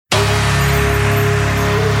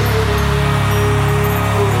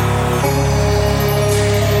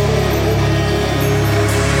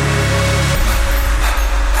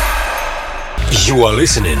You are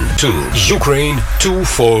listening to Ukraine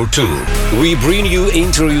 242. We bring you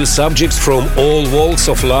interview subjects from all walks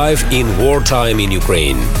of life in wartime in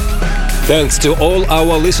Ukraine. Thanks to all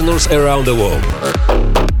our listeners around the world.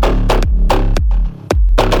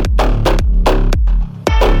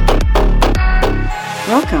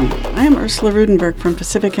 Welcome. I am Ursula Rudenberg from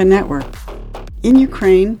Pacifica Network. In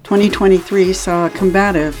Ukraine, 2023 saw a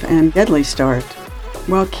combative and deadly start.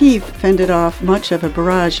 While Kyiv fended off much of a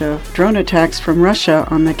barrage of drone attacks from Russia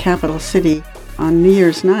on the capital city on New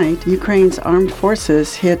Year's night, Ukraine's armed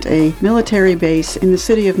forces hit a military base in the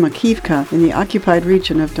city of Makivka in the occupied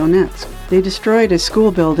region of Donetsk. They destroyed a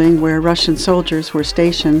school building where Russian soldiers were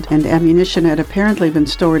stationed, and ammunition had apparently been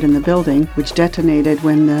stored in the building, which detonated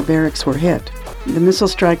when the barracks were hit. The missile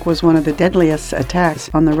strike was one of the deadliest attacks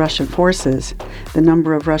on the Russian forces. The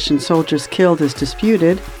number of Russian soldiers killed is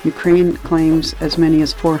disputed. Ukraine claims as many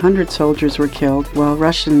as 400 soldiers were killed, while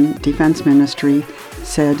Russian Defense Ministry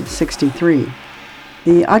said 63.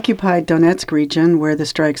 The occupied Donetsk region, where the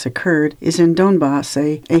strikes occurred, is in Donbas,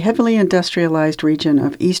 a heavily industrialized region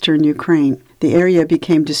of eastern Ukraine. The area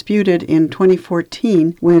became disputed in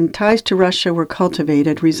 2014 when ties to Russia were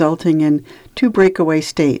cultivated, resulting in two breakaway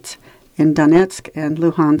states, in Donetsk and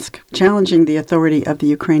Luhansk, challenging the authority of the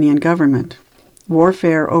Ukrainian government.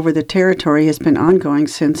 Warfare over the territory has been ongoing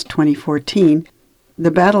since 2014.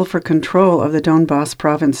 The battle for control of the Donbas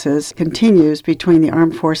provinces continues between the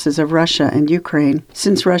armed forces of Russia and Ukraine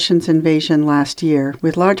since Russia's invasion last year,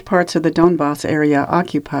 with large parts of the Donbas area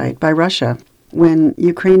occupied by Russia. When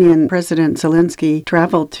Ukrainian President Zelensky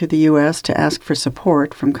traveled to the U.S. to ask for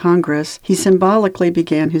support from Congress, he symbolically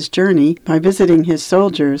began his journey by visiting his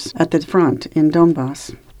soldiers at the front in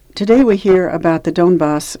Donbas. Today we hear about the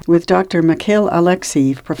Donbas with Dr. Mikhail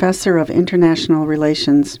Alexeyev, Professor of International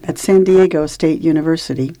Relations at San Diego State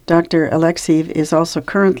University. Dr. Alexeyev is also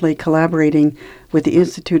currently collaborating with the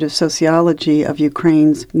Institute of Sociology of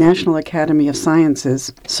Ukraine's National Academy of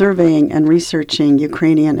Sciences, surveying and researching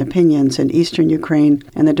Ukrainian opinions in eastern Ukraine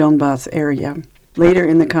and the Donbas area. Later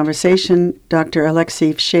in the conversation, Dr.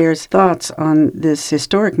 Alexeyev shares thoughts on this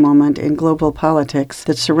historic moment in global politics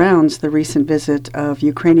that surrounds the recent visit of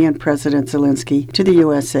Ukrainian President Zelensky to the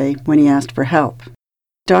USA when he asked for help.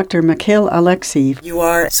 Dr. Mikhail Alexeyev, you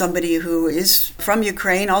are somebody who is from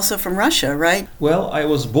Ukraine, also from Russia, right? Well, I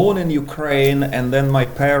was born in Ukraine, and then my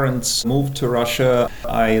parents moved to Russia.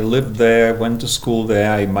 I lived there, went to school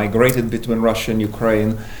there. I migrated between Russia and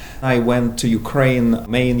Ukraine. I went to Ukraine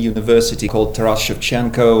main university called Taras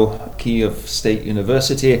Shevchenko, Kyiv State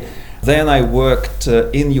University. Then I worked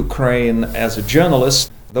in Ukraine as a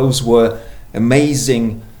journalist. Those were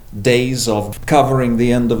amazing days of covering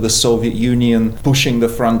the end of the Soviet Union, pushing the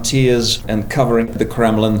frontiers and covering the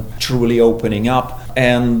Kremlin truly opening up.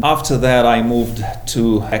 And after that, I moved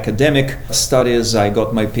to academic studies. I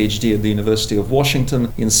got my PhD at the University of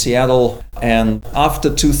Washington in Seattle. And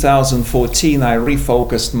after 2014, I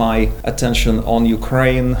refocused my attention on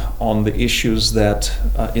Ukraine, on the issues that,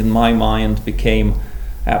 in my mind, became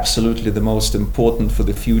absolutely the most important for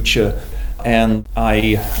the future. And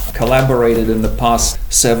I collaborated in the past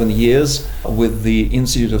 7 years with the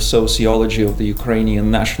Institute of Sociology of the Ukrainian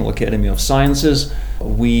National Academy of Sciences.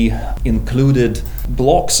 We included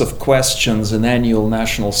blocks of questions in annual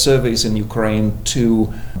national surveys in Ukraine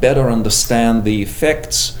to better understand the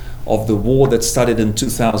effects of the war that started in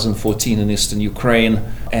 2014 in eastern Ukraine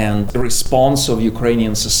and the response of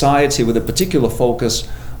Ukrainian society, with a particular focus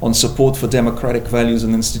on support for democratic values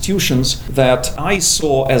and institutions that I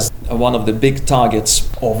saw as one of the big targets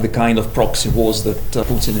of the kind of proxy wars that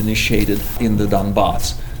Putin initiated in the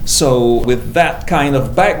Donbas. So with that kind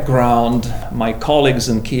of background, my colleagues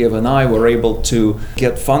in Kyiv and I were able to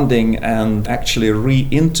get funding and actually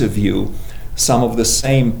re-interview some of the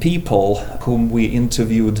same people whom we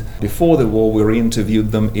interviewed before the war. We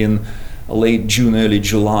re-interviewed them in late June, early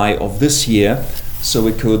July of this year, so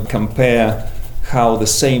we could compare how the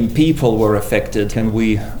same people were affected, and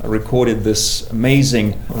we recorded this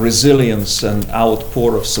amazing resilience and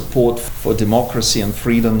outpour of support for democracy and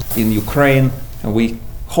freedom in Ukraine. And we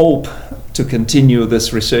hope to continue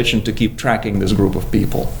this research and to keep tracking this group of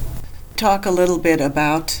people. Talk a little bit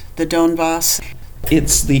about the Donbas.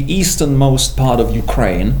 It's the easternmost part of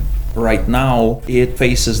Ukraine. Right now, it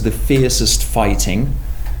faces the fiercest fighting.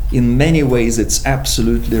 In many ways, it's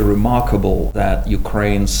absolutely remarkable that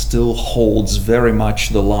Ukraine still holds very much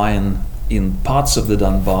the line in parts of the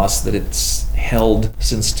Donbas that it's held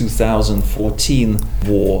since 2014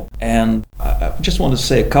 war. And I just want to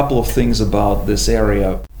say a couple of things about this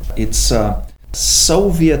area. It's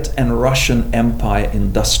Soviet and Russian Empire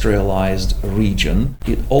industrialized region.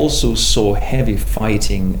 It also saw heavy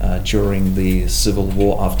fighting during the civil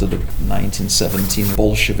war after the 1917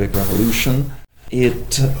 Bolshevik Revolution.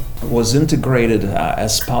 It was integrated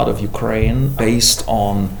as part of Ukraine based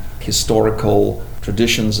on historical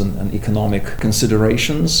traditions and economic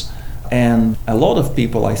considerations. And a lot of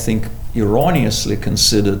people, I think, erroneously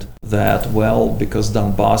considered that, well, because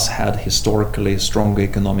Donbas had historically stronger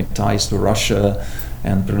economic ties to Russia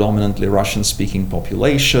and predominantly Russian-speaking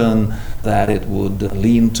population, that it would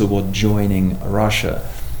lean toward joining Russia.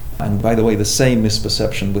 And by the way, the same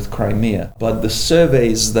misperception with Crimea. But the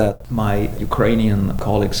surveys that my Ukrainian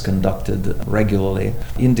colleagues conducted regularly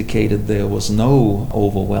indicated there was no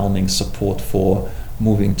overwhelming support for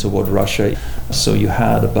moving toward Russia. So you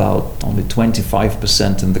had about only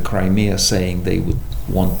 25% in the Crimea saying they would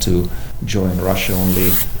want to join Russia, only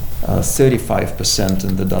 35%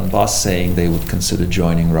 in the Donbas saying they would consider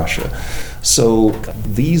joining Russia. So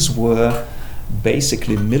these were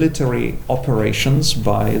basically military operations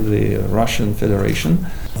by the Russian Federation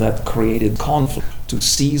that created conflict to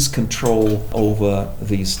seize control over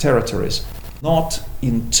these territories, not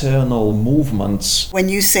internal movements. When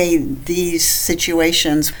you say these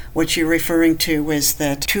situations, what you're referring to is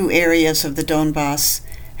that two areas of the Donbas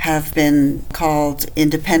have been called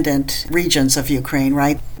independent regions of Ukraine,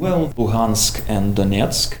 right? Well, Luhansk and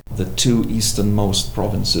Donetsk, the two easternmost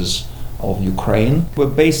provinces of Ukraine, were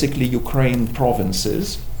basically Ukraine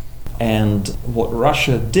provinces. And what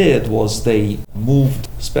Russia did was they moved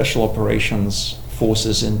special operations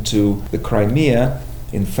forces into the Crimea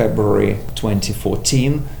in February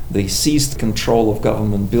 2014. They seized control of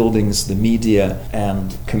government buildings, the media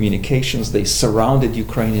and communications. They surrounded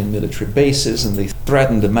Ukrainian military bases and they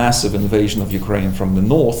threatened a massive invasion of Ukraine from the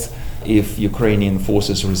north if Ukrainian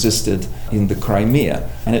forces resisted in the Crimea.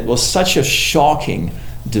 And it was such a shocking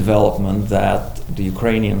development that the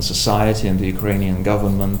Ukrainian society and the Ukrainian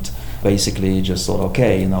government basically just thought,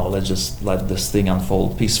 okay, let's just let this thing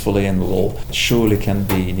unfold peacefully and surely can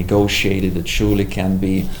be negotiated, it surely can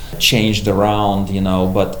be changed around,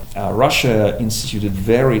 But Russia instituted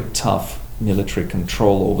very tough military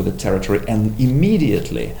control over the territory, and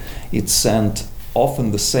immediately it sent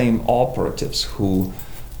often the same operatives who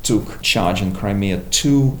took charge in Crimea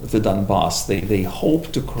to the Donbas. They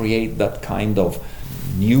hoped to create that kind of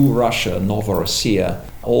new Russia, Novorossiya,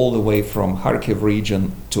 all the way from Kharkiv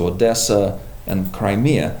region to Odessa and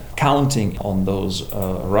Crimea, counting on those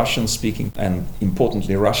Russian-speaking and,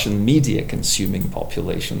 importantly, Russian media-consuming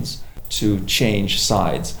populations to change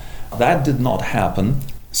sides. That did not happen.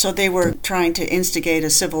 So they were trying to instigate a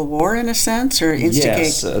civil war in a sense, or instigate?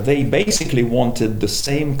 Yes, they basically wanted the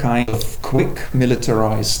same kind of quick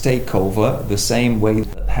militarized takeover, the same way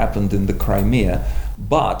that happened in the Crimea.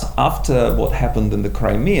 But after what happened in the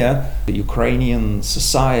Crimea, the Ukrainian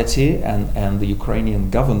society and the Ukrainian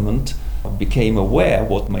government became aware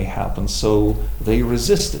what may happen, so they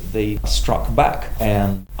resisted, they struck back.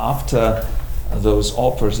 And after those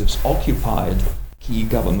operatives occupied key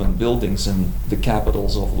government buildings in the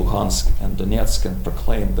capitals of Luhansk and Donetsk and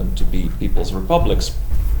proclaimed them to be people's republics,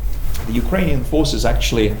 the Ukrainian forces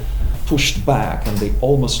actually pushed back and they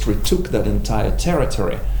almost retook that entire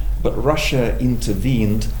territory. But Russia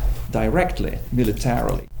intervened directly,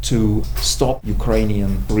 militarily, to stop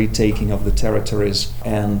Ukrainian retaking of the territories,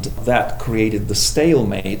 and that created the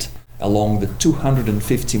stalemate along the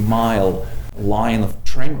 250-mile line of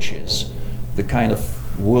trenches, the kind of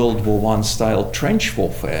World War I style trench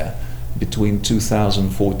warfare between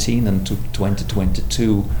 2014 and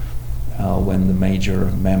 2022 when the major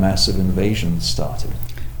massive invasion started.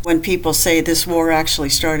 When people say this war actually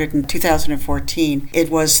started in 2014, it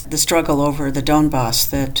was the struggle over the Donbas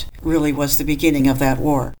that really was the beginning of that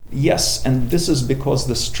war. Yes, and this is because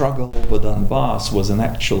the struggle over Donbas was in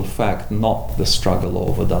actual fact not the struggle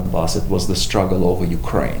over Donbas, it was the struggle over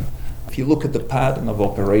Ukraine. If you look at the pattern of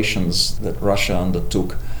operations that Russia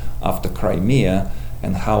undertook after Crimea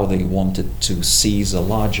and how they wanted to seize a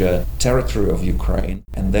larger territory of Ukraine,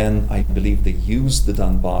 and then I believe they used the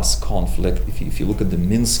Donbas conflict. If you look at the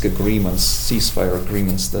Minsk agreements, ceasefire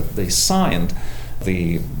agreements that they signed,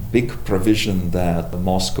 the big provision that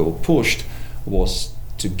Moscow pushed was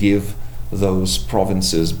to give those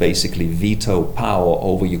provinces basically veto power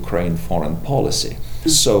over Ukraine foreign policy.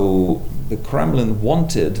 So the Kremlin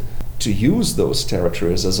wanted to use those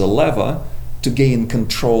territories as a lever to gain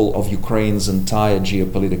control of Ukraine's entire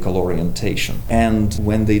geopolitical orientation. And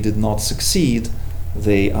when they did not succeed,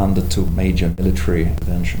 they undertook major military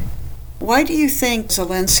intervention. Why do you think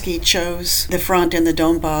Zelensky chose the front in the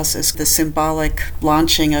Donbas as the symbolic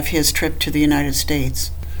launching of his trip to the United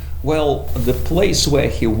States? Well, the place where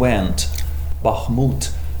he went,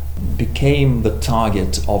 Bakhmut, became the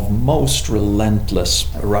target of most relentless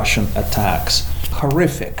Russian attacks,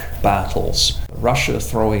 horrific battles. Russia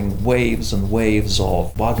throwing waves and waves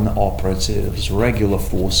of Wagner operatives, regular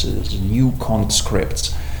forces, new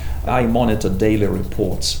conscripts. I monitor daily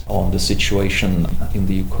reports on the situation in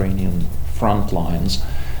the Ukrainian front lines,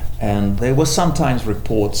 and there were sometimes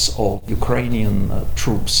reports of Ukrainian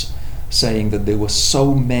troops saying that there were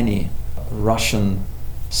so many Russian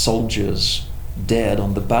soldiers dead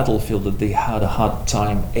on the battlefield that they had a hard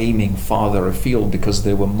time aiming farther afield because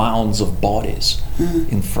there were mounds of bodies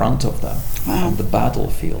in front of them on the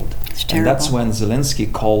battlefield. And that's when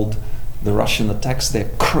Zelensky called the Russian attacks there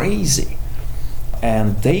crazy.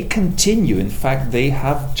 And they continue. In fact, they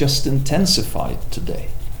have just intensified today.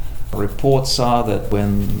 Reports are that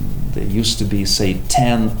when there used to be, say,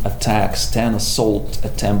 10 attacks, 10 assault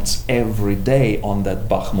attempts every day on that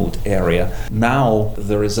Bakhmut area, now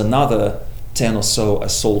there is another 10 or so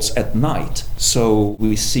assaults at night. So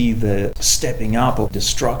we see the stepping up of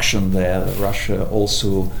destruction there. Russia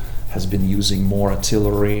also has been using more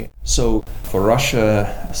artillery. So for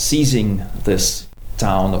Russia, seizing this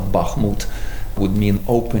town of Bakhmut would mean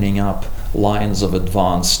opening up lines of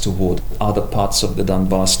advance toward other parts of the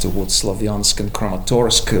Donbas, towards Slavyansk and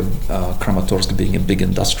Kramatorsk, Kramatorsk being a big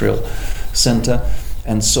industrial center.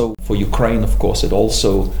 And so for Ukraine, of course, it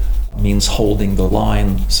also means holding the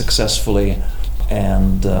line successfully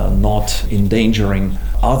and not endangering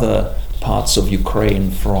other parts of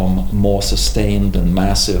Ukraine from more sustained and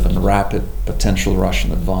massive and rapid potential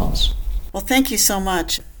Russian advance. Well, thank you so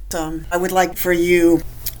much. I would like for you,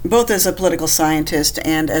 both as a political scientist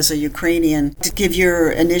and as a Ukrainian, to give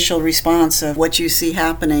your initial response of what you see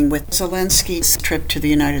happening with Zelensky's trip to the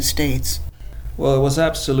United States. Well, it was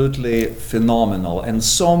absolutely phenomenal, and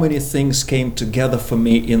so many things came together for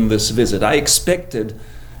me in this visit. I expected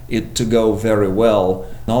it to go very well,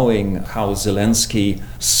 knowing how Zelensky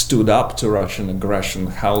stood up to Russian aggression,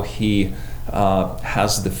 how he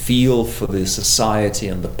has the feel for the society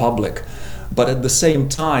and the public. But at the same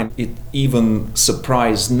time, it even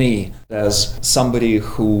surprised me as somebody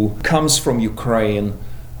who comes from Ukraine,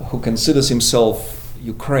 who considers himself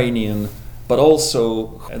Ukrainian, but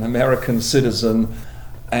also an American citizen,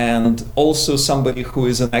 and also somebody who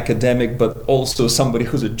is an academic, but also somebody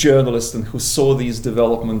who's a journalist and who saw these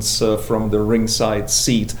developments from the ringside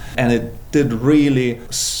seat. And it did really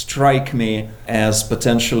strike me as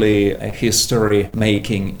potentially a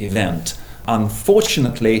history-making event.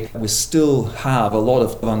 Unfortunately, we still have a lot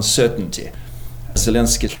of uncertainty.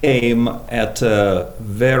 Zelensky came at a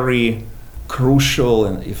very crucial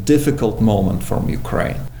and if difficult moment from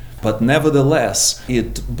Ukraine. But nevertheless,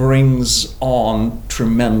 it brings on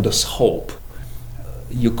tremendous hope.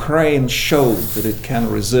 Ukraine showed that it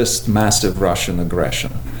can resist massive Russian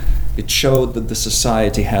aggression. It showed that the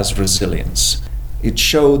society has resilience. It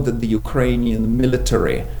showed that the Ukrainian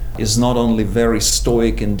military is not only very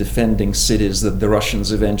stoic in defending cities that the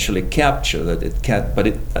Russians eventually capture, but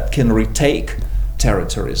it can retake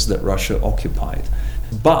territories that Russia occupied.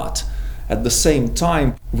 But at the same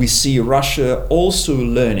time, we see Russia also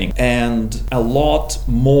learning, and a lot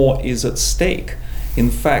more is at stake. In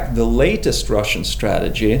fact, the latest Russian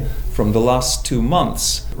strategy from the last 2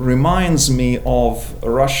 months reminds me of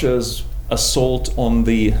Russia's assault on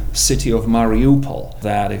the city of Mariupol,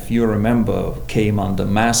 that, if you remember, came under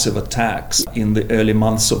massive attacks in the early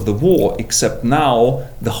months of the war, except now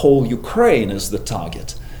the whole Ukraine is the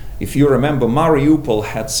target. If you remember, Mariupol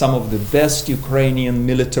had some of the best Ukrainian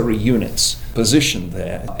military units positioned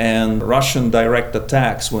there, and Russian direct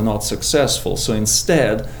attacks were not successful. So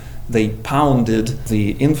instead, they pounded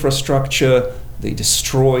the infrastructure, they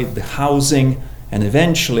destroyed the housing, and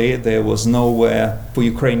eventually there was nowhere for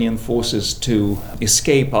Ukrainian forces to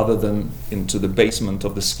escape other than into the basement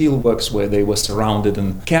of the steelworks, where they were surrounded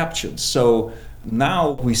and captured. So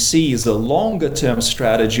now we see is a longer-term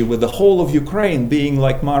strategy with the whole of Ukraine being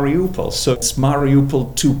like Mariupol. So it's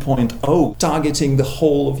Mariupol 2.0, targeting the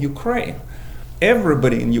whole of Ukraine.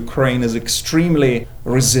 Everybody in Ukraine is extremely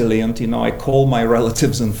resilient. I call my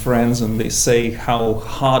relatives and friends and they say how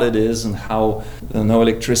hard it is and how no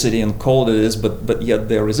electricity and cold it is, but yet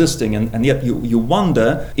they're resisting. And yet you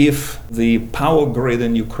wonder if the power grid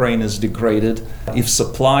in Ukraine is degraded, if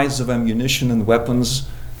supplies of ammunition and weapons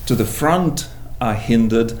to the front are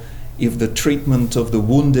hindered, if the treatment of the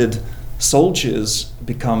wounded soldiers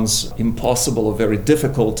becomes impossible or very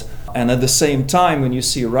difficult. And at the same time, when you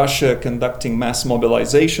see Russia conducting mass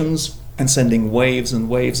mobilizations and sending waves and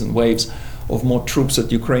waves and waves of more troops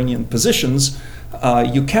at Ukrainian positions,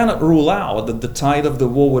 you cannot rule out that the tide of the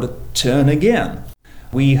war would turn again.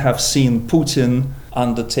 We have seen Putin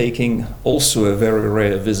undertaking also a very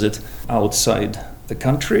rare visit outside the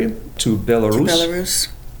country to Belarus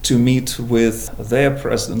to meet with their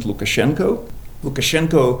president Lukashenko.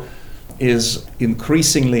 Lukashenko is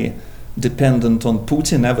increasingly dependent on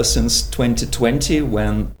Putin ever since 2020,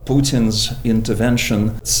 when Putin's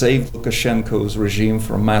intervention saved Lukashenko's regime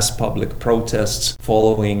from mass public protests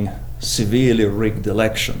following severely rigged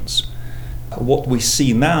elections. What we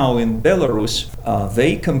see now in Belarus,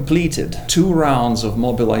 they completed 2 rounds of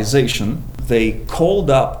mobilization. They called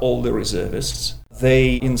up all the reservists.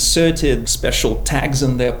 They inserted special tags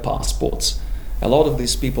in their passports. A lot of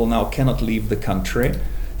these people now cannot leave the country.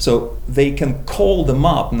 So they can call them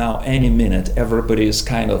up now any minute. Everybody is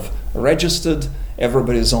kind of registered,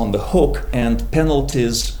 everybody is on the hook, and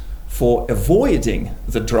penalties for avoiding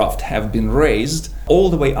the draft have been raised all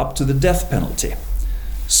the way up to the death penalty.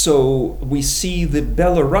 So we see the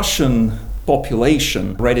Belarusian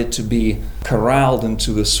population ready to be corralled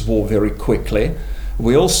into this war very quickly.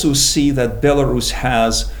 We also see that Belarus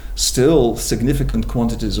has still significant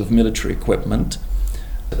quantities of military equipment.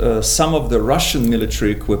 Some of the Russian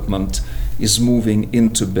military equipment is moving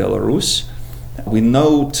into Belarus. We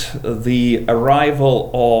note the arrival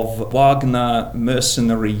of Wagner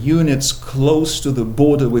mercenary units close to the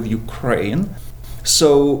border with Ukraine.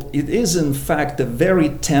 So it is in fact a very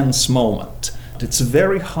tense moment. It's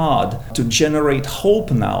very hard to generate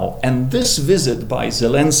hope now, and this visit by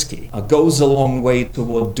Zelensky goes a long way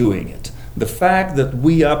toward doing it. The fact that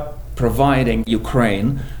we are providing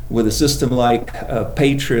Ukraine with a system like a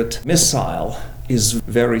Patriot missile is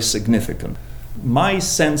very significant. My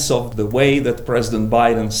sense of the way that President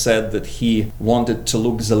Biden said that he wanted to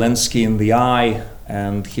look Zelensky in the eye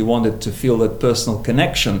and he wanted to feel that personal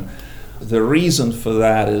connection, the reason for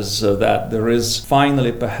that is that there is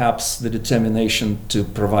finally perhaps the determination to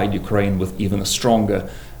provide Ukraine with even a stronger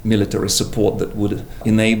military support that would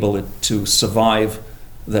enable it to survive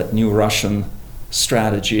that new Russian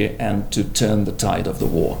strategy and to turn the tide of the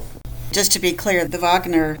war. Just to be clear, the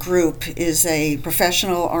Wagner Group is a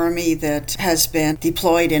professional army that has been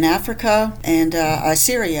deployed in Africa and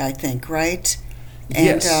Syria, I think, right?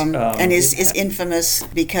 And, yes. And is infamous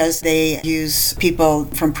because they use people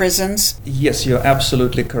from prisons? Yes, you're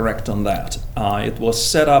absolutely correct on that. It was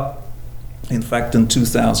set up, in fact, in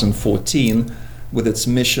 2014, with its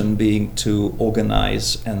mission being to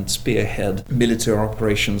organize and spearhead military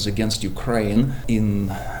operations against Ukraine in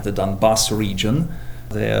the Donbas region.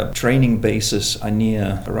 Their training bases are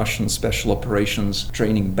near Russian special operations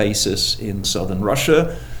training bases in southern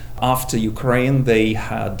Russia. After Ukraine, they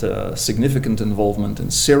had significant involvement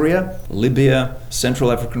in Syria, Libya,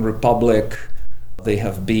 Central African Republic. They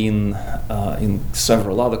have been in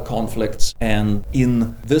several other conflicts. And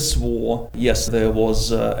in this war, yes, there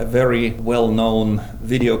was a very well-known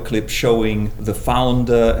video clip showing the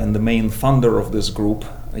founder and the main funder of this group,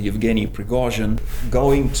 Yevgeny Prigozhin,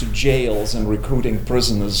 going to jails and recruiting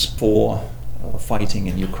prisoners for fighting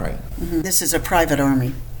in Ukraine. Mm-hmm. This is a private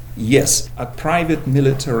army. Yes, a private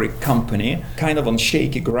military company, kind of on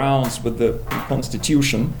shaky grounds with the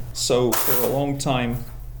constitution. So for a long time,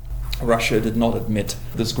 Russia did not admit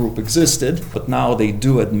this group existed, but now they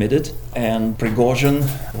do admit it, and Prigozhin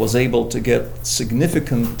was able to get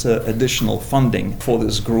significant additional funding for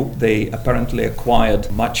this group. They apparently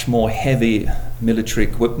acquired much more heavy military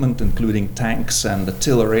equipment, including tanks and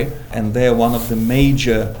artillery, and they're one of the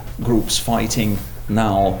major groups fighting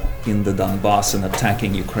now in the Donbas and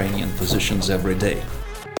attacking Ukrainian positions every day.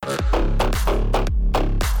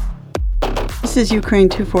 This is Ukraine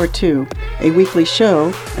 242, a weekly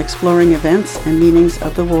show exploring events and meanings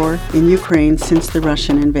of the war in Ukraine since the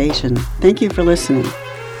Russian invasion. Thank you for listening.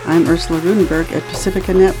 I'm Ursula Rudenberg at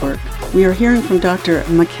Pacifica Network. We are hearing from Dr.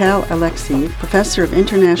 Mikhail Alexeyev, Professor of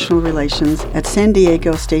International Relations at San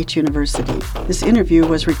Diego State University. This interview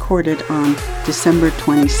was recorded on December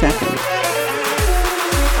 22nd.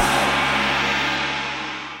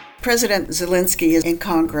 President Zelensky is in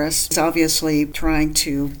Congress, is obviously trying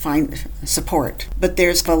to find support. But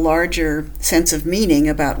there's a larger sense of meaning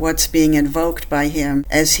about what's being invoked by him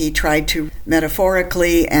as he tried to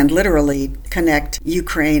metaphorically and literally connect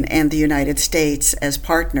Ukraine and the United States as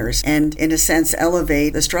partners and, in a sense,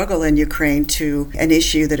 elevate the struggle in Ukraine to an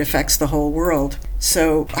issue that affects the whole world.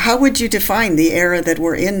 So how would you define the era that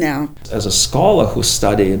we're in now? As a scholar who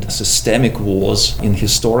studied systemic wars in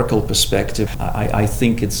historical perspective, I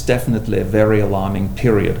think it's definitely a very alarming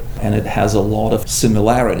period, and it has a lot of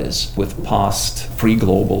similarities with past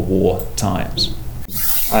pre-global war times.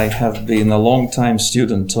 I have been a long-time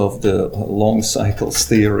student of the long cycles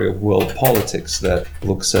theory of world politics that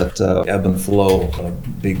looks at ebb and flow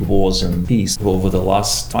of big wars and peace over the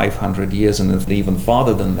last 500 years and even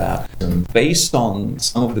farther than that. And based on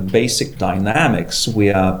some of the basic dynamics,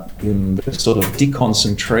 we are in the sort of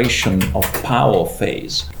deconcentration of power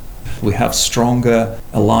phase. We have stronger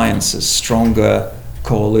alliances, stronger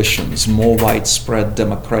coalitions, more widespread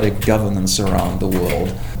democratic governance around the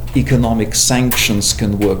world. Economic sanctions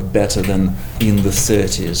can work better than in the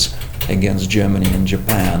 30s against Germany and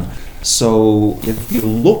Japan. So if you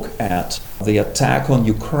look at the attack on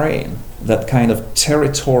Ukraine, that kind of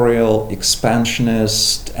territorial,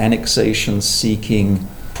 expansionist, annexation-seeking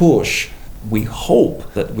push, we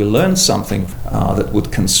hope that we learn something that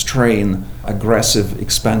would constrain aggressive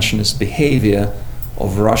expansionist behavior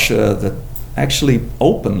of Russia that actually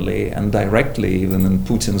openly and directly, even in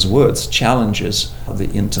Putin's words, challenges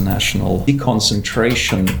the international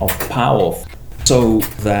deconcentration of power, so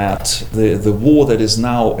that the war that is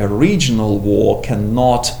now a regional war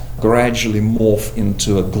cannot gradually morph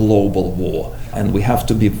into a global war. And we have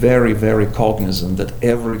to be very, very cognizant that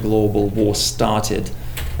every global war started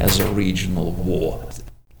as a regional war.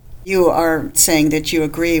 You are saying that you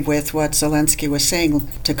agree with what Zelensky was saying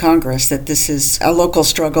to Congress, that this is a local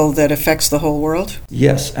struggle that affects the whole world?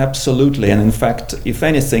 Yes, absolutely. And in fact, if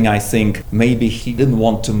anything, I think maybe he didn't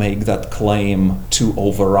want to make that claim too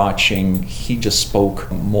overarching. He just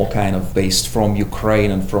spoke more kind of based from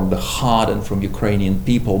Ukraine and from the heart and from Ukrainian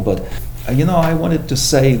people. But, I wanted to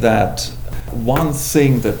say that one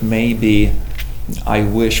thing that maybe I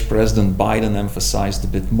wish President Biden emphasized a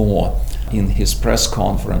bit more in his press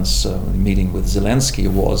conference meeting with Zelensky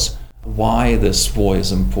was why this war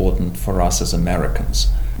is important for us as Americans.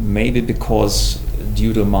 Maybe because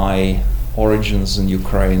due to my origins in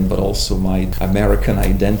Ukraine, but also my American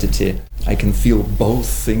identity, I can feel both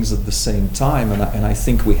things at the same time. And I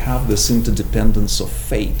think we have this interdependence of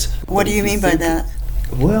fate. What do you mean by that?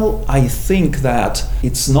 Well, I think that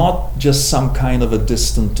it's not just some kind of a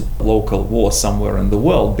distant local war somewhere in the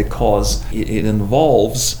world, because it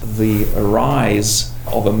involves the rise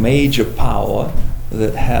of a major power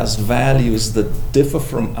that has values that differ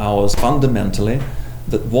from ours fundamentally,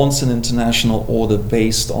 that wants an international order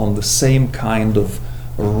based on the same kind of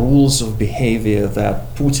rules of behavior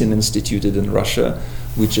that Putin instituted in Russia,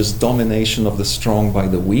 which is domination of the strong by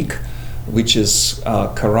the weak, which is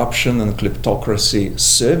corruption and kleptocracy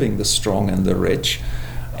serving the strong and the rich.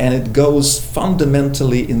 And it goes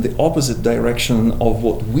fundamentally in the opposite direction of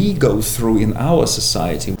what we go through in our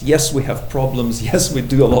society. Yes, we have problems. Yes, we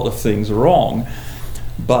do a lot of things wrong.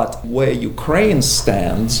 But where Ukraine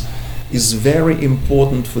stands is very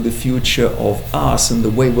important for the future of us and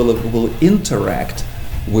the way we'll interact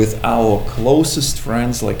with our closest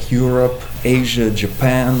friends like Europe, Asia,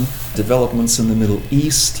 Japan, developments in the Middle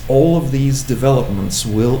East. All of these developments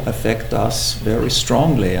will affect us very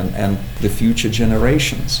strongly and the future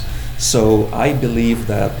generations. So I believe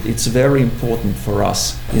that it's very important for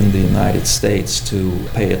us in the United States to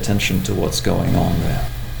pay attention to what's going on there.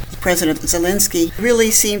 President Zelensky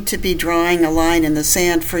really seemed to be drawing a line in the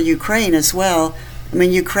sand for Ukraine as well. I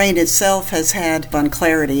mean, Ukraine itself has had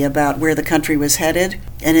unclarity about where the country was headed,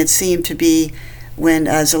 and it seemed to be when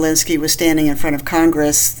Zelensky was standing in front of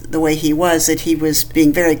Congress the way he was, that he was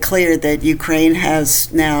being very clear that Ukraine has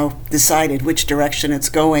now decided which direction it's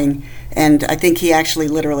going. And I think he actually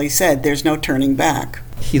literally said there's no turning back.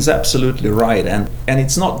 He's absolutely right. And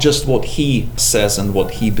it's not just what he says and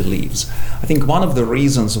what he believes. I think one of the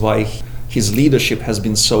reasons why his leadership has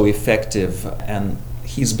been so effective and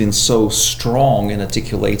he's been so strong in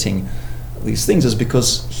articulating these things is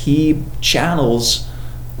because he channels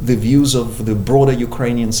the views of the broader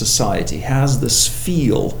Ukrainian society, has this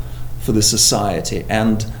feel for the society,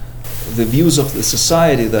 and the views of the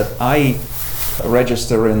society that I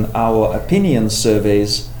register in our opinion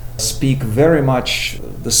surveys speak very much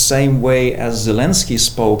the same way as Zelensky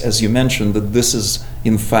spoke, as you mentioned, that this is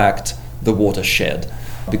in fact the watershed.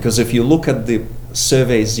 Because if you look at the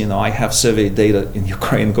surveys, I have survey data in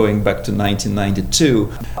Ukraine going back to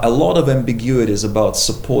 1992, a lot of ambiguities about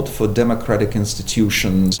support for democratic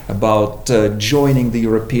institutions, about joining the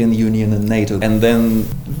European Union and NATO, and then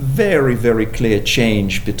very, very clear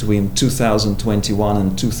change between 2021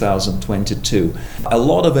 and 2022. A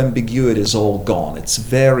lot of ambiguity is all gone. It's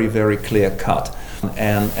very, very clear cut.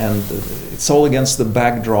 And it's all against the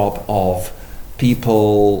backdrop of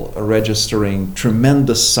people registering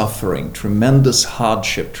tremendous suffering, tremendous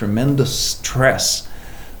hardship, tremendous stress.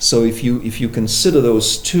 So if you consider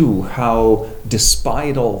those two, how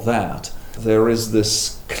despite all that, there is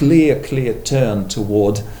this clear turn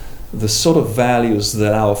toward the sort of values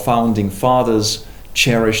that our founding fathers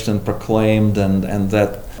cherished and proclaimed, and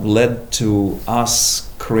that led to us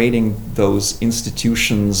creating those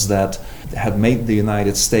institutions that had made the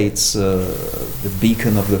United States the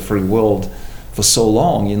beacon of the free world for so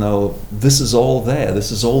long. This is all there.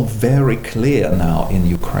 This is all very clear now in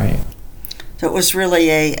Ukraine. So it was really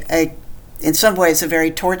in some ways, a very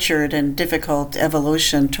tortured and difficult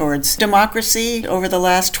evolution towards democracy over the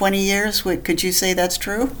last 20 years. Could you say that's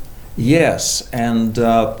true? Yes, and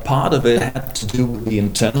part of it had to do with the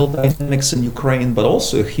internal dynamics in Ukraine, but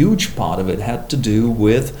also a huge part of it had to do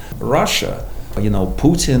with Russia.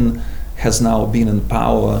 Putin has now been in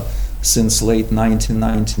power since late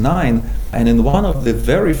 1999, and in one of the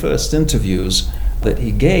very first interviews that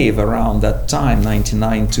he gave around that time,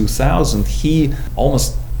 1999-2000, he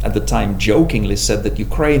almost at the time jokingly said that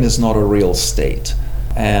Ukraine is not a real state.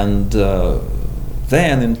 And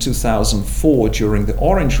then in 2004, during the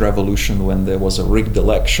Orange Revolution, when there was a rigged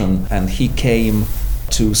election and he came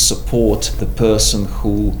to support the person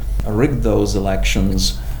who rigged those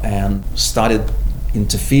elections and started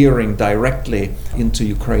interfering directly into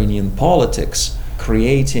Ukrainian politics,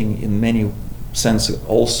 creating in many senses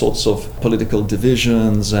all sorts of political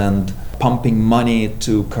divisions and pumping money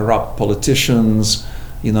to corrupt politicians.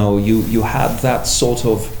 You had that sort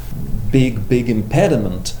of big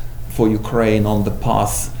impediment for Ukraine on the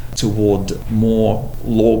path toward more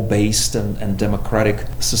law-based and democratic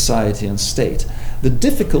society and state. The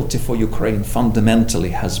difficulty for Ukraine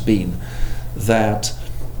fundamentally has been that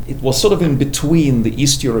it was sort of in between the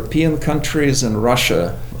East European countries and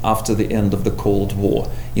Russia after the end of the Cold War.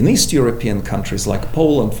 In East European countries like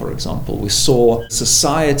Poland, for example, we saw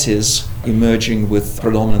societies emerging with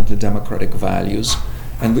predominantly democratic values,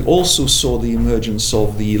 and we also saw the emergence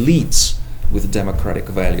of the elites with democratic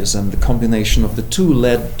values, and the combination of the two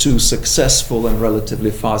led to successful and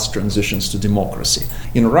relatively fast transitions to democracy.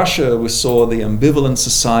 In Russia, we saw the ambivalent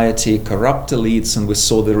society, corrupt elites, and we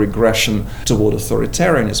saw the regression toward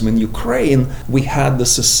authoritarianism. In Ukraine, we had the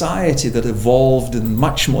society that evolved in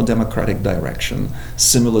much more democratic direction,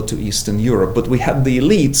 similar to Eastern Europe, but we had the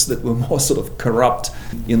elites that were more sort of corrupt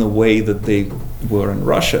in a way that they were in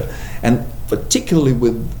Russia. And particularly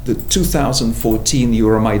with the 2014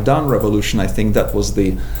 Euromaidan revolution, I think that was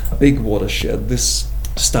the big watershed. This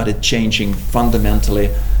started changing fundamentally,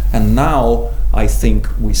 and now I think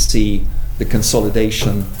we see the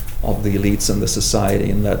consolidation of the elites and the society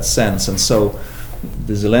in that sense. And so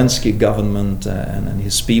the Zelensky government and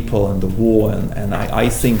his people and the war, and I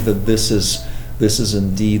think that this is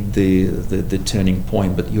indeed the turning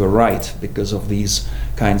point. But you're right, because of these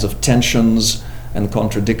kinds of tensions and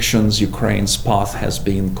contradictions, Ukraine's path has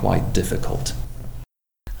been quite difficult.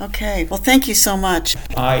 Okay, well, thank you so much.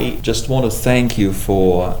 I just want to thank you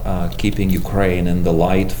for keeping Ukraine in the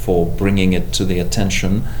light, for bringing it to the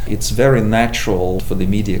attention. It's very natural for the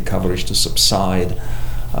media coverage to subside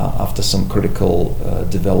after some critical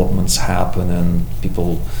developments happen, and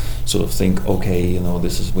people sort of think, okay,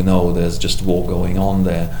 we know there's just war going on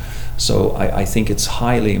there. So I think it's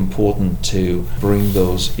highly important to bring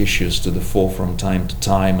those issues to the forefront time to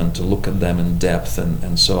time and to look at them in depth.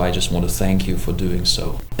 And so I just want to thank you for doing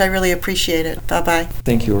so. I really appreciate it. Bye-bye.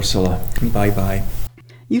 Thank you, Ursula. Bye-bye.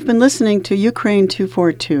 You've been listening to Ukraine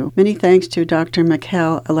 242. Many thanks to Dr.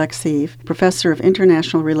 Mikhail Alexeyev, Professor of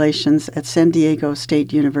International Relations at San Diego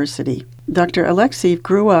State University. Dr. Alexeyev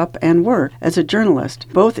grew up and worked as a journalist,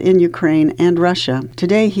 both in Ukraine and Russia.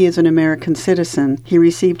 Today, he is an American citizen. He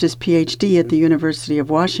received his PhD at the University of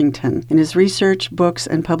Washington. And his research, books,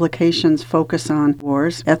 and publications focus on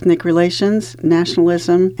wars, ethnic relations,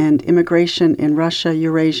 nationalism, and immigration in Russia,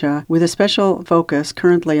 Eurasia, with a special focus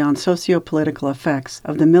currently on socio-political effects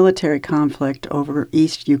of the military conflict over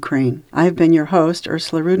East Ukraine. I've been your host,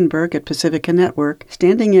 Ursula Rudenberg at Pacifica Network,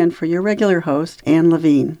 standing in for your regular host, Anne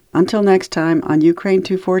Levine. Until next time on Ukraine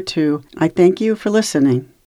 242, I thank you for listening.